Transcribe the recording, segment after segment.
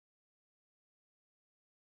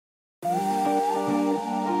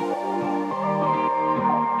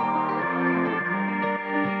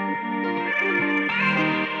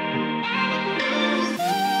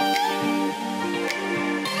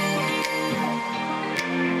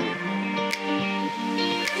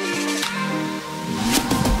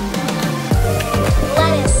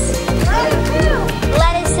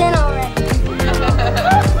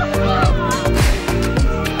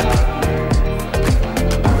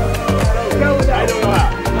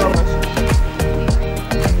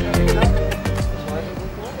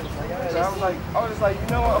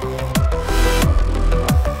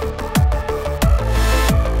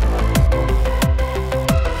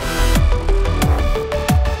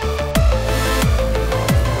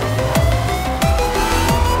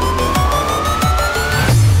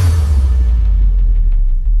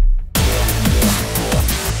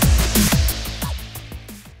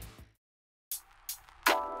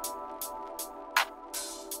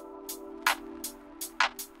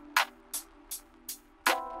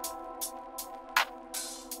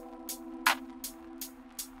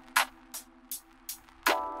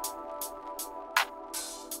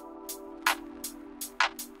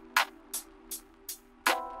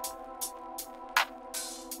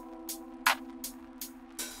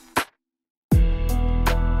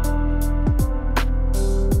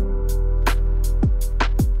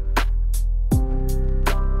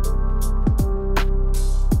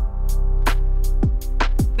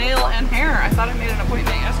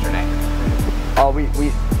Oh, we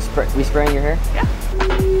spraying your hair? Yeah.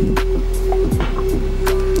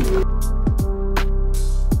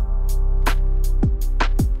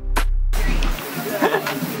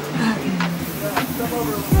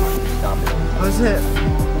 What's it?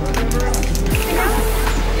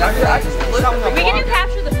 We can do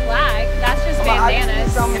capture the flag. That's just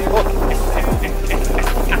bandanas.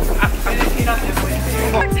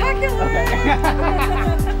 Spectacular!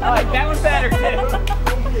 I like that one better too.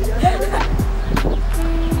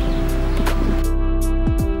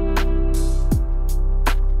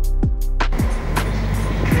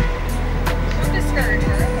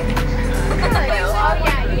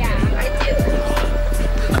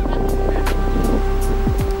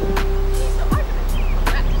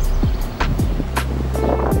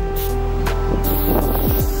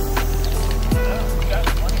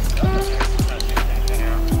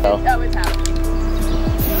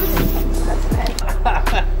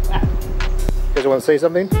 You guys want to say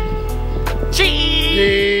something?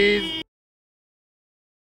 Cheese!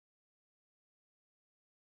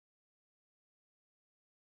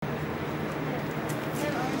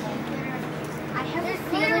 I have a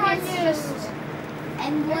feeling it's just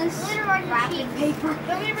endless wrapping paper.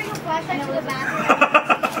 Don't we bring a flashlight to the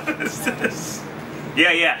bathroom? What is this?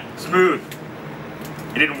 Yeah, smooth.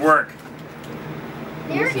 It didn't work.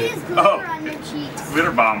 There is glitter on your cheeks.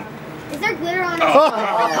 Glitter bomb. Is there glitter on it?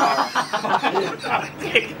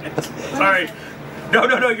 Sorry. No,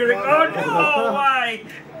 you're like, oh no, why?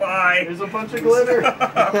 Why? There's a bunch of glitter.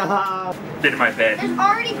 Bit in my bed. There's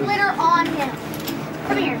already glitter on him.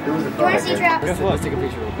 Come here. Do you want to see Travis? Guess what? Let's take a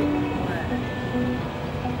picture real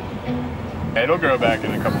quick. It'll grow back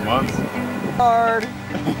in a couple months. Hard.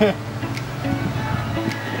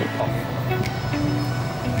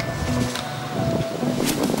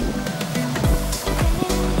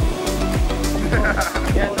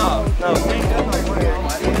 Yeah, no.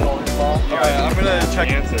 Alright, I'm gonna check.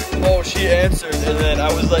 Answer. Oh, she answered, and then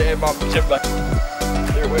I was like, hey, mom, chip back.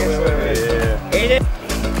 Here, wait. Yeah. Ate it?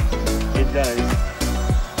 It does.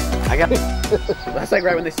 I got that's like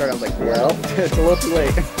right when they started. I was like, well, it's a little too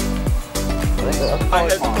late.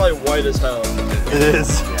 It's probably white as hell. It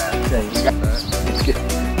is.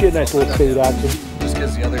 Get a nice little fade action. Just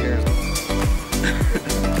because the other hair is...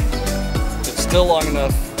 It's still long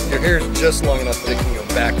enough. Your hair is just long enough that it can go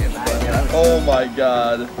back in the butt. Oh my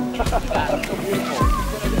god.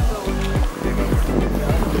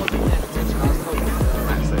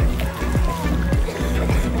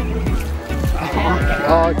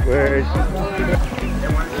 Awkward.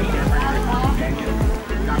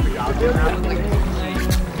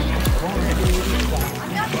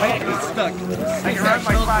 Stuck. I can run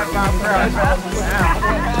my 5-pound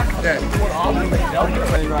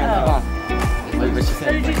So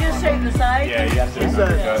did you just shave the side? Yeah, you have to.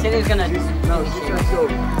 Cindy's gonna. No, she's gonna go.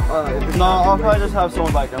 No, I'll probably just have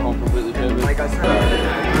someone back at home completely shave it. Like I said.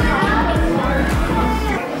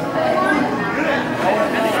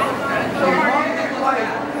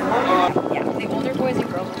 Yeah, the older boys and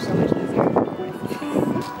girls are so much easier.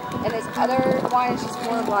 And this other one is just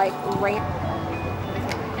more of like ramp.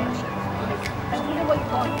 You know what you're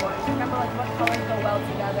going for. Remember like what colors go well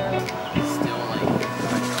together.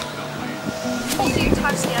 So you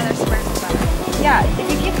touch the other squares better. Yeah, if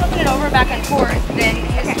you keep flipping it over back and forth, then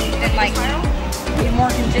then like you're more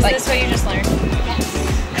consistent. Is this what you just learned?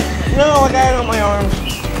 No, like I had it on my arms.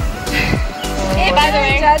 Hey, by the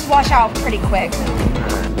way, it does wash out pretty quick.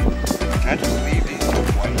 Can I just leave these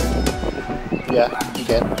white? Yeah, you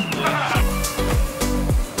can.